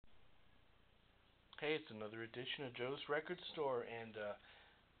Hey, it's another edition of Joe's Record Store, and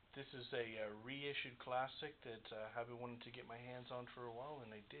this is a reissued classic that I've been wanting to get my hands on for a while, and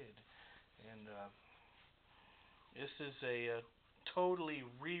I did. And this is a totally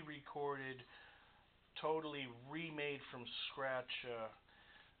re-recorded, totally remade from scratch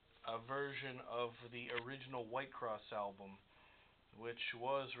a version of the original Whitecross album, which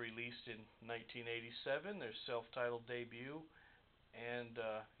was released in 1987, their self-titled debut, and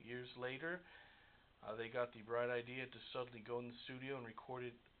years later. They got the bright idea to suddenly go in the studio and record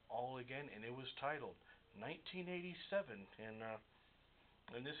it all again, and it was titled 1987.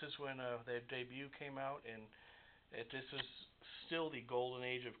 And this is when their debut came out, and this is still the golden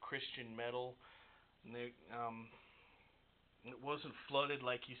age of Christian metal. And it wasn't flooded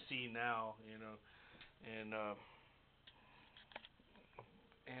like you see now, And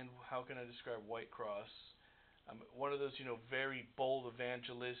and how can I describe Whitecross? One of those, very bold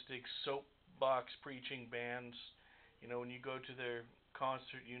evangelistic soapbox preaching bands. When you go to their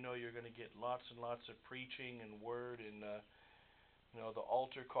concert, you're going to get lots and lots of preaching and word and the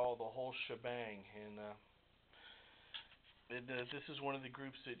altar call, the whole shebang. And this is one of the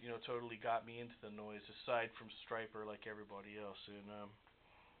groups that totally got me into the noise, aside from Striper, like everybody else.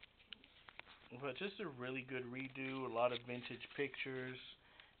 But just a really good redo, a lot of vintage pictures,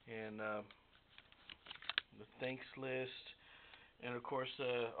 and the thanks list. And of course,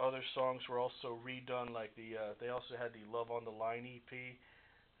 other songs were also redone, like they also had the Love on the Line EP,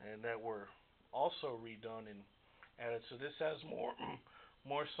 and that were also redone and added. So this has more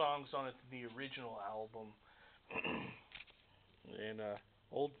more songs on it than the original album, and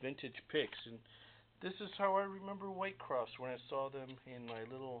old vintage pics. And this is how I remember Whitecross when I saw them in my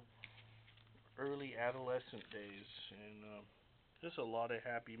little early adolescent days, and there's a lot of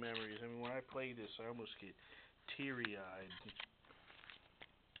happy memories. I mean, when I play this, I almost get teary-eyed.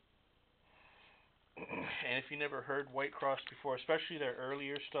 And if you never heard Whitecross before, especially their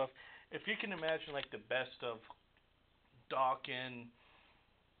earlier stuff, if you can imagine like the best of Dokken,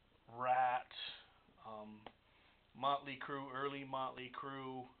 Ratt, um, Motley Crue, early Motley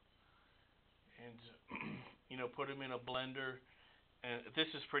Crue, and put them in a blender, and this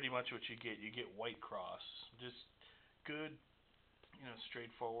is pretty much what you get. You get Whitecross, just good,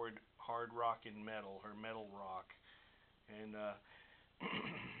 straightforward hard rock and metal or metal rock, and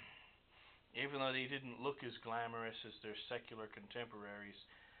even though they didn't look as glamorous as their secular contemporaries,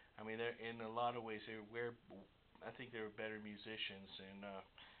 I mean, they're in a lot of ways I think they were better musicians. And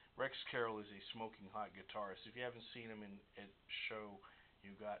Rex Carroll is a smoking hot guitarist. If you haven't seen him at show,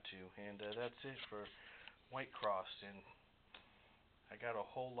 you got to. And that's it for Whitecross. And I got a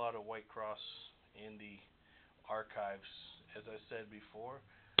whole lot of Whitecross in the archives, as I said before,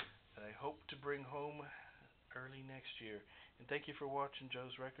 that I hope to bring home early next year. And thank you for watching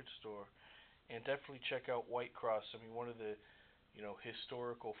Joe's Record Store. And definitely check out Whitecross. I mean, one of the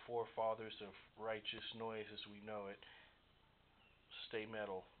historical forefathers of righteous noise as we know it. Stay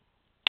metal.